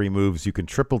top 3 moves you can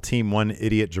triple team one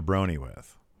idiot jabroni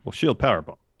with. Well, Shield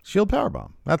Powerbomb. Shield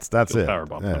Powerbomb. That's Shield it.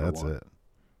 Powerbomb, yeah, that's one. it.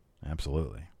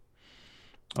 Absolutely.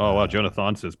 Oh, wow.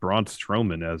 Jonathan says Braun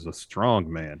Strowman as a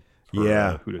strong man. Who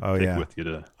to take with you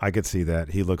to. I could see that.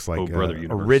 He looks like Brother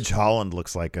Ridge Holland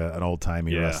looks like an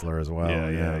old-timey wrestler as well.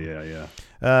 Yeah.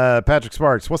 Patrick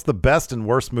Sparks, what's the best and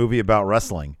worst movie about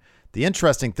wrestling? The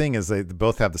interesting thing is they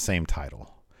both have the same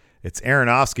title. It's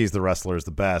Aronofsky's The Wrestler is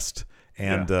the best,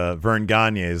 and Vern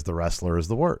Gagne's The Wrestler is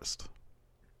the worst.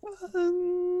 I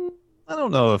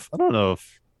don't know if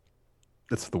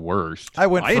it's the worst. I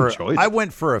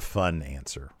went for a fun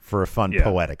answer, for a fun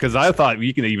poetic. Because I thought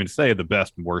you can even say the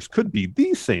best and worst could be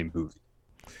the same movie,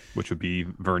 which would be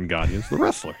Vern Gagne's The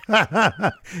Wrestler.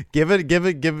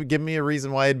 Give me a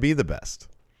reason why it'd be the best.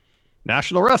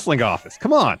 National Wrestling Office.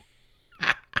 Come on.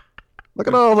 Look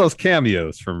at all those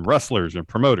cameos from wrestlers and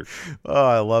promoters. Oh,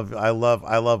 I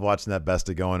love watching that Best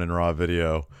of Going in Raw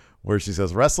video where she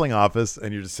says Wrestling Office,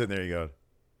 and you're just sitting there. You go,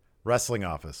 Wrestling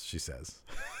Office. She says,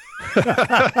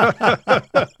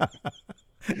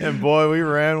 and boy, we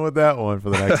ran with that one for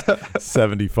the next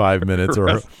 75 minutes.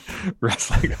 Or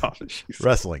Wrestling Office. She says.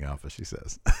 Wrestling Office. She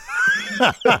says.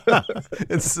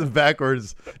 It's some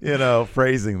backwards,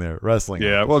 phrasing there. Wrestling.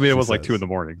 Yeah. Office, well, I mean, it was like 2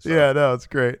 a.m. So. Yeah. No, it's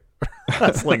great.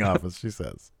 Wrestling Office, she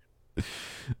says.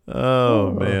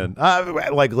 Oh, man.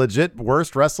 Like legit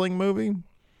worst wrestling movie?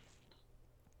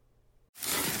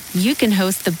 You can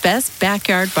host the best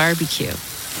backyard barbecue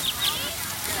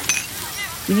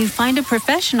when you find a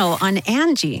professional on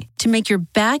Angie to make your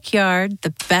backyard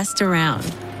the best around.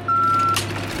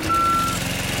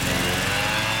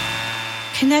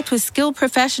 Connect with skilled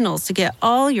professionals to get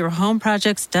all your home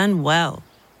projects done well.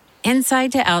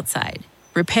 Inside to outside.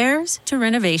 Repairs to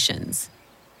renovations.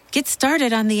 Get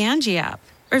started on the Angie app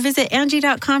or visit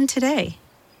Angie.com today.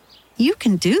 You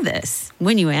can do this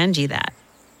when you Angie that.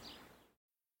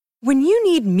 When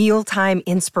you need mealtime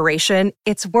inspiration,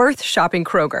 it's worth shopping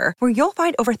Kroger, where you'll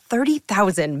find over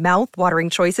 30,000 mouth-watering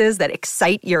choices that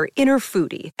excite your inner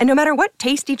foodie. And no matter what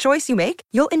tasty choice you make,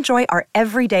 you'll enjoy our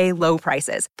everyday low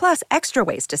prices, plus extra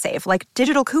ways to save, like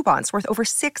digital coupons worth over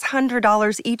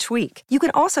 $600 each week. You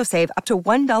can also save up to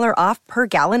 $1 off per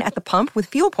gallon at the pump with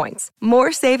fuel points.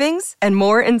 More savings and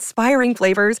more inspiring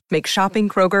flavors make shopping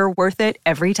Kroger worth it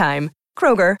every time.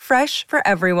 Kroger, fresh for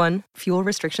everyone. Fuel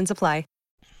restrictions apply.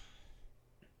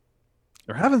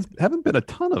 There haven't been a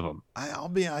ton of them.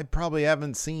 I probably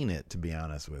haven't seen it, to be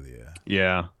honest with you.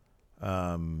 Yeah.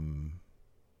 I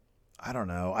I don't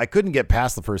know. I couldn't get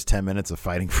past the first 10 minutes of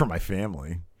Fighting for My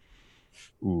Family.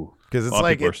 Ooh, because it's a lot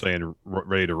like of people are saying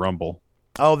Ready to Rumble.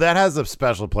 Oh, that has a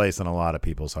special place in a lot of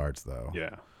people's hearts, though.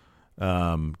 Yeah.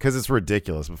 Because it's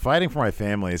ridiculous. But Fighting for My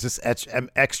Family is just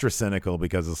extra cynical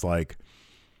because it's like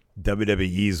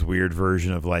WWE's weird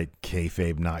version of like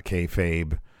kayfabe, not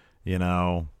kayfabe. You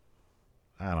know,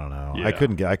 I don't know. Yeah. I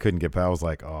couldn't get. I was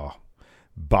like, oh,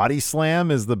 Body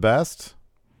Slam is the best.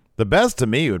 The best to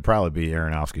me would probably be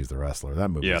Aronofsky's The Wrestler. That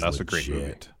movie. Yeah, is that's legit. a great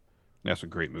movie. That's a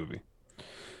great movie.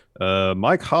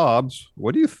 Mike Hobbs,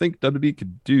 what do you think WWE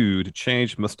could do to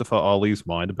change Mustafa Ali's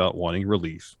mind about wanting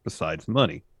release besides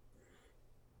money?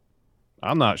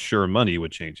 I'm not sure money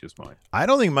would change his mind. I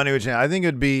don't think money would change. I think it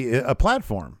would be a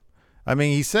platform. I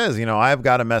mean, he says, I've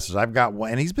got a message. I've got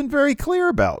one. And he's been very clear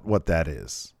about what that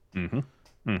is. Mm-hmm.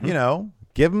 Mm-hmm.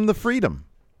 Give him the freedom.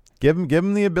 Give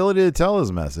him the ability to tell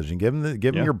his message and give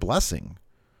him your blessing.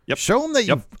 Yep. Show him that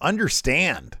you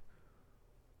understand.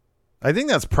 I think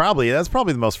that's probably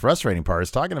the most frustrating part.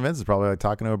 Is talking to Vince is probably like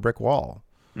talking to a brick wall.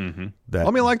 Mm-hmm. That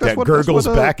gurgles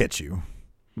back at you.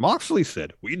 Moxley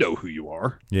said, "We know who you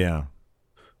are." Yeah.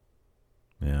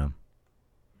 Yeah.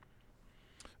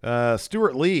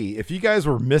 Stuart Lee, if you guys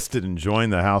were misted and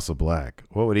joined the House of Black,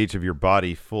 what would each of your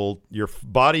body full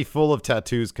of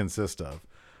tattoos consist of?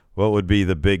 What would be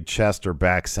the big chest or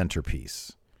back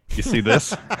centerpiece? You see this?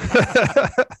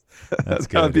 That's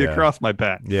good. That would be across my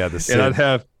back. Yeah, and I'd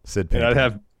have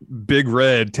Big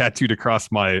Red tattooed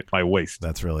across my waist.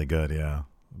 That's really good. Yeah,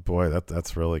 boy,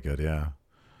 that's really good. Yeah.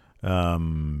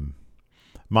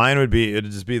 Mine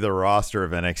it'd just be the roster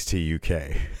of NXT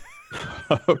UK.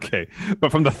 Okay,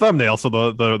 but from the thumbnail, so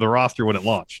the roster when it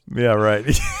launched. Yeah, right.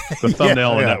 The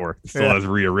thumbnail on the network still has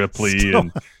Rhea Ripley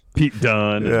and Pete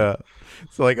Dunne. Yeah,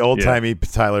 it's like old timey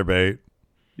Tyler Bate.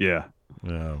 Yeah.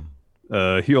 Yeah.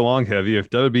 Heel Long Heavy. If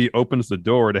WWE opens the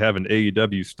door to have an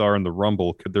AEW star in the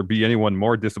Rumble, could there be anyone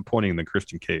more disappointing than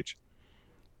Christian Cage?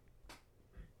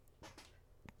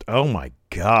 Oh my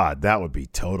God, that would be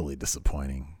totally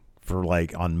disappointing for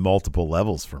like on multiple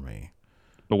levels for me.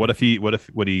 But what if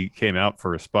when he came out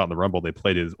for a spot in the Rumble, they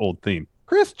played his old theme,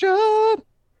 Christian?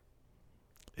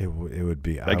 It would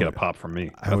be. They get a pop from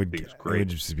me. It would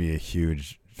just be a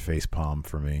huge face palm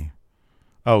for me.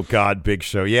 Oh God, Big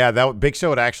Show. Yeah, Big Show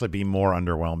would actually be more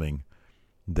underwhelming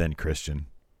than Christian.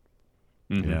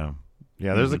 Mm-hmm.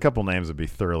 Yeah. There's a couple names that'd be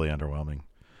thoroughly underwhelming.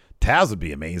 Taz would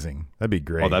be amazing. That'd be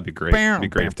great. Oh, that'd be great. It'd be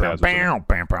great if Taz was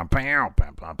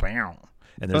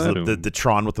and there's the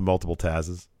Tron with the multiple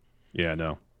Tazes. Yeah,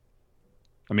 no.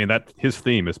 I mean, his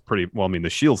theme is pretty well. I mean, the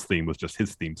Shield's theme was just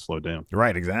his theme slowed down.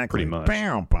 Right, exactly. Pretty much.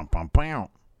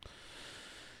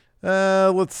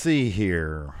 Let's see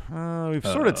here. We've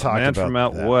sort of talked about from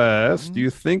out west. Do you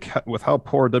think with how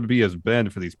poor WWE has been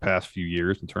for these past few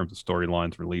years in terms of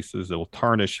storylines releases, it will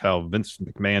tarnish how Vince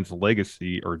McMahon's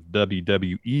legacy or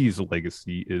WWE's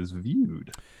legacy is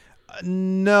viewed?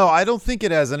 No, I don't think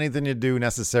it has anything to do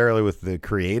necessarily with the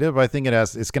creative. I think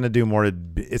it's going to do more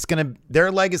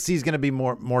their legacy is going to be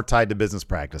more tied to business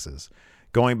practices,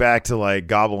 going back to like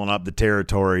gobbling up the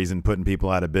territories and putting people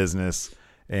out of business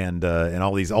and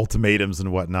all these ultimatums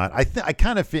and whatnot. I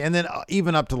kind of feel, and then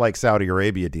even up to like Saudi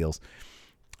Arabia deals.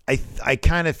 I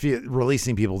kind of feel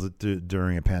releasing people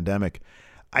during a pandemic.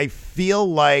 I feel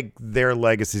like their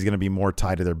legacy is going to be more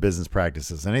tied to their business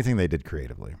practices than anything they did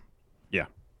creatively.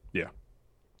 Yeah.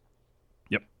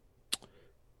 Yep.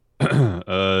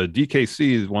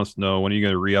 DKC wants to know, when are you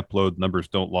going to re-upload Numbers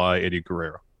Don't Lie, Eddie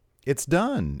Guerrero? It's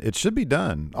done. It should be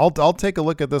done. I'll take a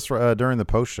look at this during the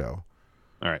post show.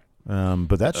 All right.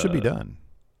 But that should be done.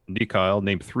 D. Kyle,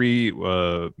 name 3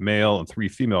 male and 3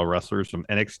 female wrestlers from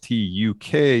NXT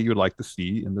UK you would like to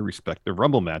see in the respective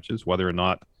Rumble matches, whether or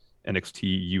not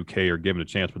NXT UK are given a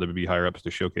chance for WB higher ups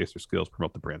to showcase their skills,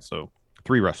 promote the brand. So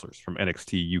 3 wrestlers from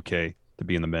NXT UK to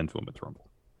be in the men's women's Rumble.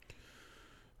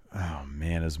 Oh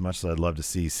man, as much as I'd love to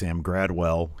see Sam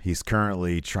Gradwell, he's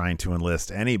currently trying to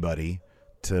enlist anybody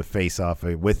to face off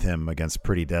with him against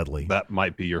Pretty Deadly. That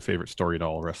might be your favorite story in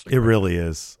all wrestling. It really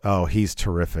is. Oh, he's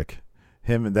terrific.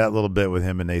 Him, that little bit with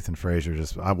him and Nathan Frazier,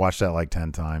 I watched that like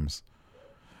 10 times.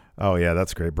 Oh yeah,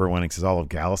 that's great. Burt Winning says Olive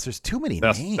Gallus. There's too many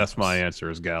names. That's my answer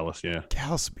is Gallus. Yeah,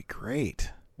 Gallus would be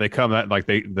great. They come out like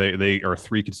they are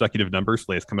 3 consecutive numbers.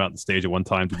 They just come out on the stage at one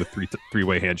time, do the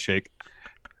three-way handshake.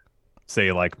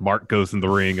 Say like Mark goes in the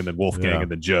ring and then Wolfgang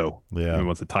and then Joe. Yeah. And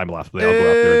once the time lapse, they all go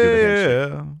out there and do the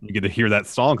handshake. You get to hear that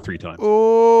song 3 times.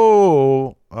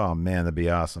 Oh man, that'd be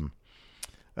awesome.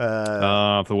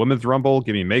 For the women's Rumble,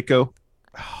 give me Mako.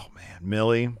 Oh man,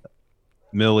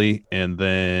 Millie, and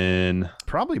then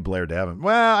probably Blair Davenport.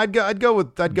 Well, I'd go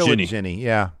with Ginny. Ginny.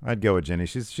 Yeah, I'd go with Ginny.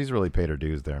 She's really paid her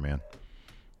dues there, man.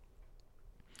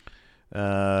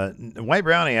 White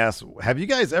Brownie asks, have you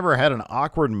guys ever had an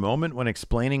awkward moment when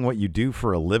explaining what you do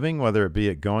for a living, whether it be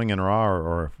at Going in Raw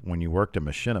or when you worked at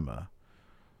Machinima?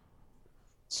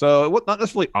 So not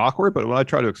necessarily awkward, but when I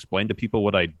try to explain to people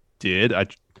what I did, I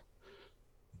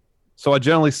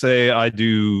generally say I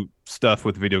do stuff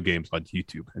with video games on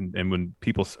YouTube. And when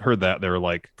people heard that, they were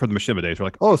like, for the Machinima days, they're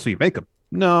like, oh, so you make them?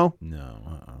 No.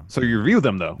 So you review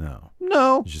them, though?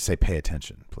 No. You just say pay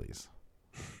attention, please.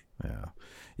 Yeah.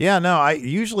 Yeah, no,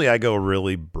 I go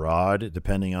really broad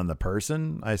depending on the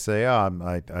person. I say, I'm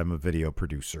a video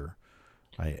producer.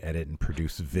 I edit and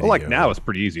produce video. Well, like now it's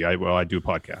pretty easy. I do a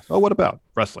podcast. Oh, what about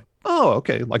wrestling? Oh,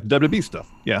 okay. Like WWE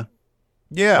stuff. Yeah.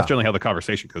 Yeah. That's generally how the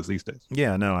conversation goes these days.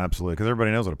 Yeah, no, absolutely. Because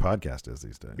everybody knows what a podcast is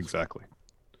these days. Exactly.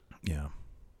 Yeah.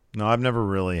 No, I've never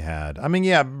really had. I mean,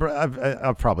 yeah,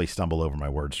 I've probably stumbled over my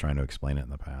words trying to explain it in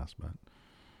the past, but.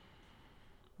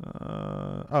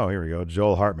 Here we go.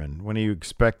 Joel Hartman. When do you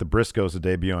expect the Briscoes to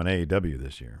debut on AEW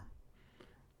this year?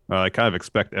 I kind of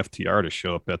expect FTR to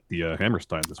show up at the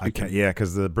Hammerstein this weekend. Yeah,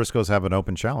 because the Briscoes have an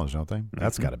open challenge, don't they?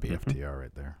 That's got to be FTR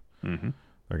right there. Mm-hmm.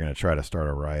 They're going to try to start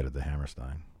a riot at the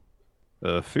Hammerstein.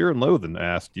 Fear and Loathing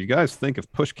asked, do you guys think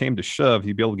if push came to shove,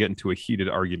 you'd be able to get into a heated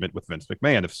argument with Vince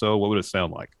McMahon? If so, what would it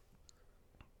sound like?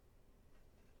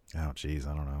 Oh, geez,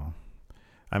 I don't know.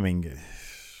 I mean,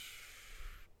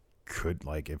 could,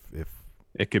 like, if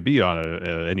it could be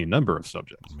on any number of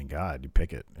subjects. I mean, God, you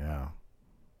pick it. Yeah.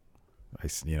 I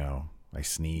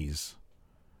sneeze.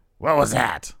 What was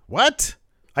that? What?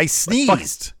 I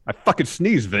sneezed. I fucking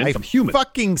sneezed, Vince. I'm human. I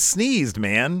fucking sneezed,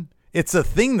 man. It's a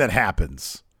thing that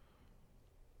happens.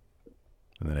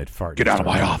 And then I'd fart. Get out of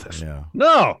my office. Yeah.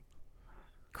 No.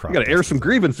 I got to air some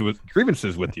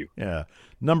grievances with you. Yeah.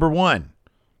 Number one.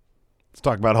 Let's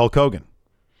talk about Hulk Hogan.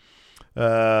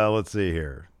 Let's see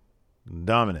here.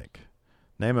 Dominic.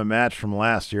 Name a match from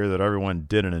last year that everyone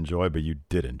didn't enjoy, but you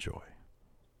did enjoy.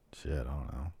 Shit, I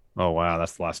don't know. Oh, wow.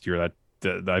 That's last year.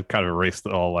 That I've kind of erased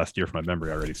all last year from my memory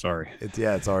already. Sorry.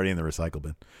 It's already in the recycle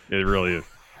bin. It really is.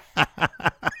 How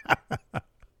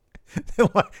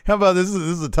about this? This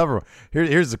is a tougher one.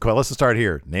 Here's the question. Let's just start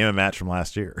here. Name a match from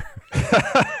last year.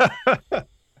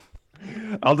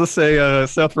 I'll just say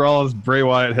Seth Rollins, Bray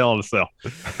Wyatt, Hell in a Cell.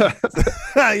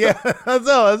 Yeah,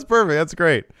 that's perfect. That's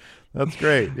great. That's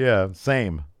great. Yeah,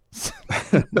 same.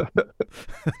 Name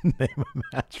a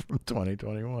match from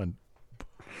 2021.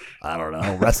 I don't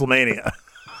know. WrestleMania.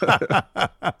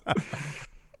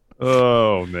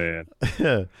 Oh, man.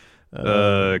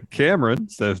 Cameron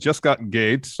says, just got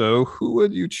engaged, so who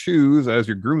would you choose as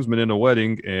your groomsman in a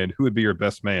wedding, and who would be your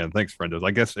best man? Thanks, friendos.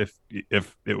 I guess if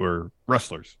it were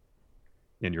wrestlers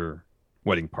in your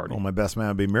wedding party. Well, my best man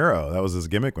would be Miro. That was his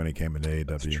gimmick when he came into AEW.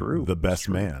 That's true. The best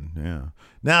man. Yeah.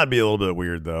 Now it'd be a little bit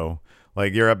weird though.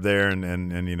 Like you're up there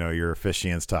and you know your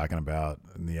officiant's talking about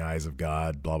in the eyes of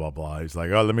God, blah blah blah. He's like,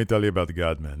 oh, let me tell you about the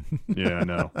God man. Yeah, I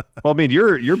know. Well, I mean,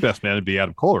 your best man would be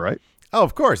Adam Cole, right? Oh,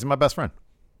 of course, he's my best friend.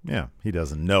 Yeah, he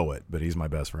doesn't know it, but he's my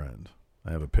best friend.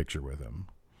 I have a picture with him.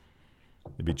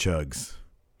 It'd be Chugs.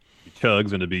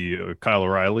 And it'd be Kyle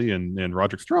O'Reilly and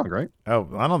Roderick Strong, right? Oh,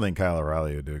 I don't think Kyle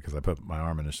O'Reilly would do it because I put my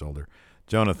arm on his shoulder.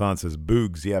 Jonathan says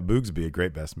Boogs. Yeah, Boogs would be a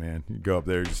great best man. You go up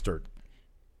there, you just start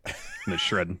and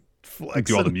shredding.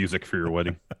 Do all the music for your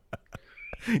wedding.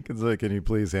 Can you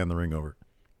please hand the ring over?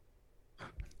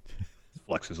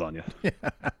 Flexes on you. Yeah.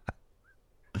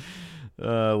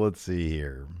 Let's see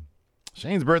here.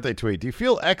 Shane's birthday tweet. Do you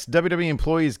feel ex-WWE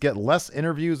employees get less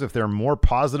interviews if they're more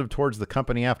positive towards the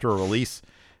company after a release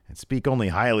and speak only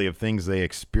highly of things they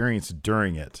experienced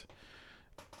during it?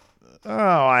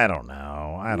 Oh, I don't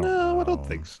know. I don't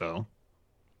think so.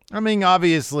 I mean,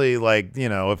 obviously, like, you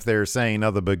know, if they're saying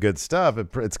nothing but good stuff,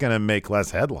 it's going to make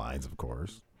less headlines, of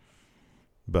course.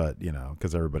 But, you know,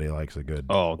 because everybody likes a good...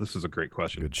 Oh, this is a great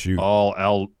question. Good shoot. All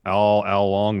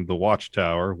along the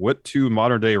Watchtower, what two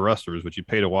modern-day wrestlers would you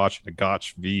pay to watch in a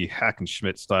Gotch v.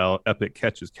 Hackenschmidt style epic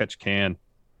catch-can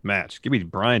match? Give me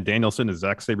Bryan Danielson and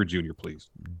Zack Sabre Jr., please.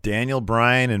 Daniel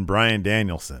Bryan and Bryan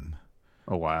Danielson.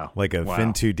 Oh, wow. Like a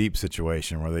Fin Too Deep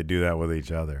situation where they do that with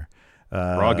each other.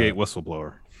 Rawgate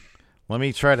whistleblower. Let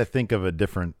me try to think of a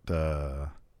different...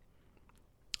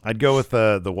 I'd go with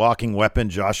the walking weapon,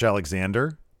 Josh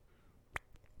Alexander.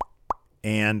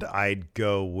 And I'd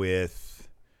go with...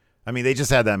 I mean, they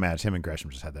just had that match. Him and Gresham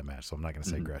just had that match, so I'm not going to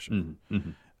say Gresham.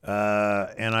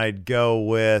 Mm-hmm. And I'd go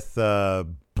with...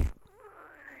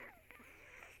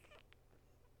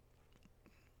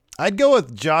 I'd go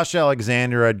with Josh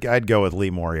Alexander. I'd go with Lee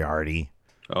Moriarty.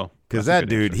 Oh. Because that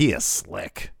dude, he is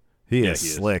slick. He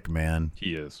is slick, man.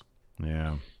 He is.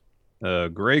 Yeah.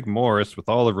 Greg Morris, with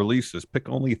all the releases, pick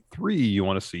only 3 you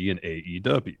want to see in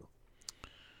AEW.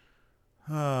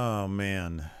 Oh,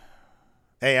 man.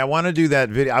 Hey, I want to do that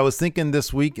video. I was thinking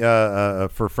this week for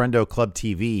Friendo Club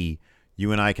TV,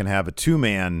 you and I can have a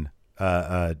 2-man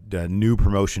new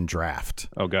promotion draft.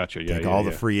 Oh, gotcha. Yeah, Take all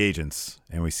the free agents,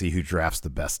 and we see who drafts the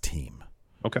best team.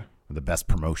 Okay. Or the best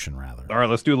promotion, rather. All right,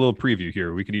 let's do a little preview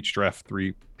here. We can each draft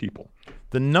 3 people.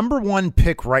 The number 1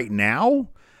 pick right now,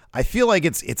 I feel like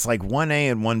it's like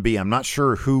 1A and 1B. I'm not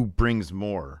sure who brings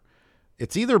more.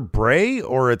 It's either Bray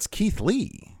or it's Keith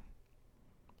Lee.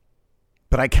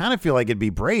 But I kind of feel like it'd be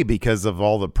Bray because of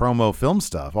all the promo film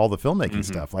stuff, all the filmmaking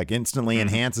stuff, like instantly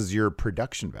enhances your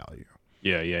production value.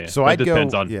 Yeah. So I'd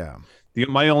depends on.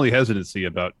 My only hesitancy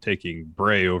about taking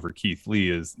Bray over Keith Lee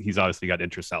is he's obviously got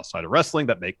interests outside of wrestling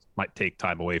that might take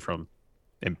time away from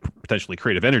and potentially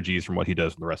creative energies from what he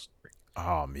does in the wrestling.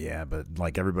 Yeah, but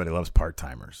like everybody loves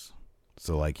part-timers.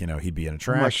 So like, he'd be in a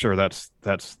track. I'm not sure that's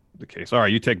the case. All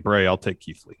right, you take Bray, I'll take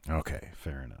Keith Lee. Okay,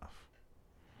 fair enough.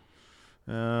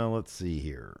 Let's see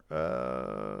here.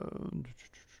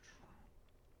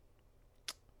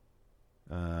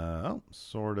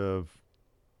 Sort of.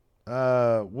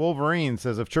 Wolverine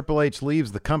says, if Triple H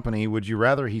leaves the company, would you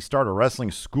rather he start a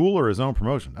wrestling school or his own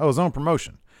promotion? Oh, his own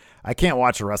promotion. I can't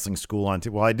watch a wrestling school on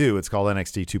well, I do. It's called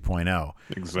NXT 2.0.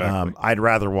 Exactly. I'd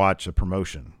rather watch a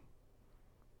promotion.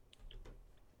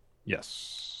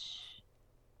 Yes.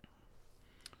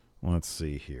 Let's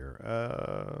see here.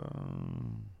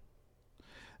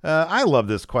 I love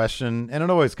this question, and it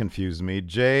always confuses me.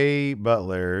 Jay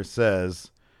Butler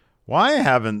says, why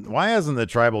hasn't the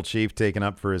tribal chief taken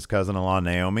up for his cousin-in-law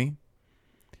Naomi?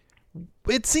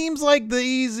 It seems like the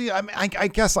easy. I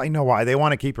guess I know why. They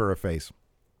want to keep her a face.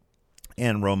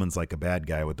 And Roman's like a bad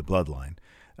guy with the bloodline.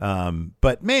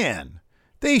 But man,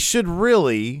 they should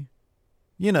really,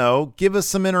 give us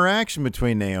some interaction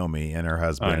between Naomi and her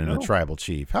husband and the tribal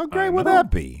chief. How great would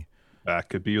that be? That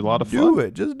could be a lot of fun. Do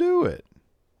it. Just do it.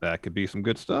 That could be some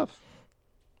good stuff.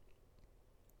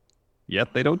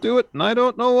 Yet they don't do it, and I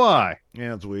don't know why.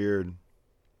 Yeah, it's weird.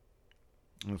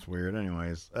 It's weird.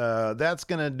 Anyways, that's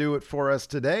going to do it for us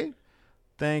today.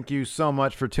 Thank you so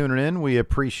much for tuning in. We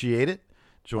appreciate it.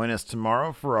 Join us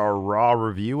tomorrow for our Raw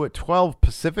review at 12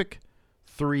 Pacific,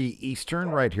 3 Eastern,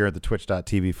 right here at the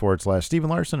twitch.tv/Steven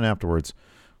Larson, and afterwards,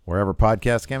 wherever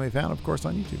podcasts can be found, of course,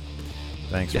 on YouTube.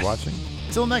 Thanks for watching.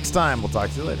 Until next time, we'll talk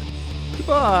to you later.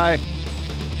 Goodbye.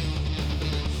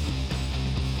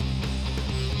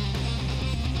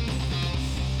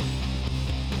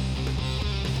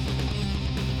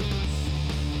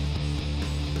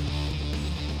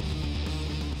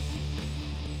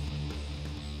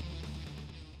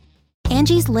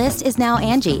 Angie's List is now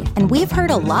Angie, and we've heard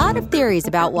a lot of theories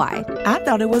about why. I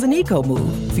thought it was an eco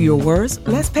move. Fewer words,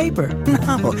 less paper.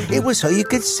 No, it was so you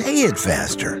could say it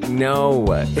faster. No,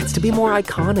 it's to be more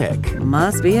iconic.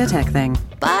 Must be a tech thing.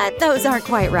 But those aren't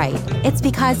quite right. It's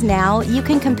because now you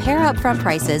can compare upfront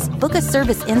prices, book a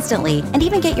service instantly, and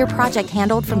even get your project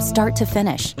handled from start to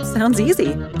finish. Sounds easy.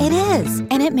 It is,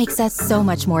 and it makes us so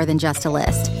much more than just a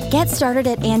list. Get started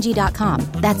at Angie.com.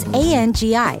 That's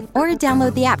ANGI, or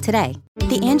download the app today.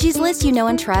 The Angie's List you know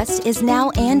and trust is now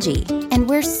Angie, and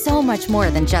we're so much more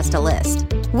than just a list.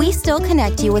 We still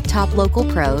connect you with top local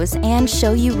pros and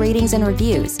show you ratings and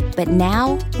reviews, but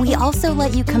now we also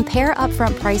let you compare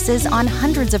upfront prices on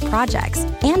hundreds of projects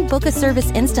and book a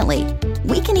service instantly.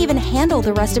 We can even handle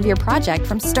the rest of your project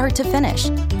from start to finish.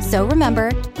 So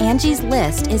remember, Angie's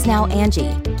List is now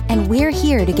Angie, and we're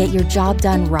here to get your job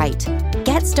done right.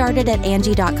 Get started at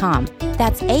Angie.com.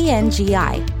 That's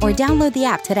ANGI, or download the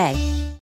app today.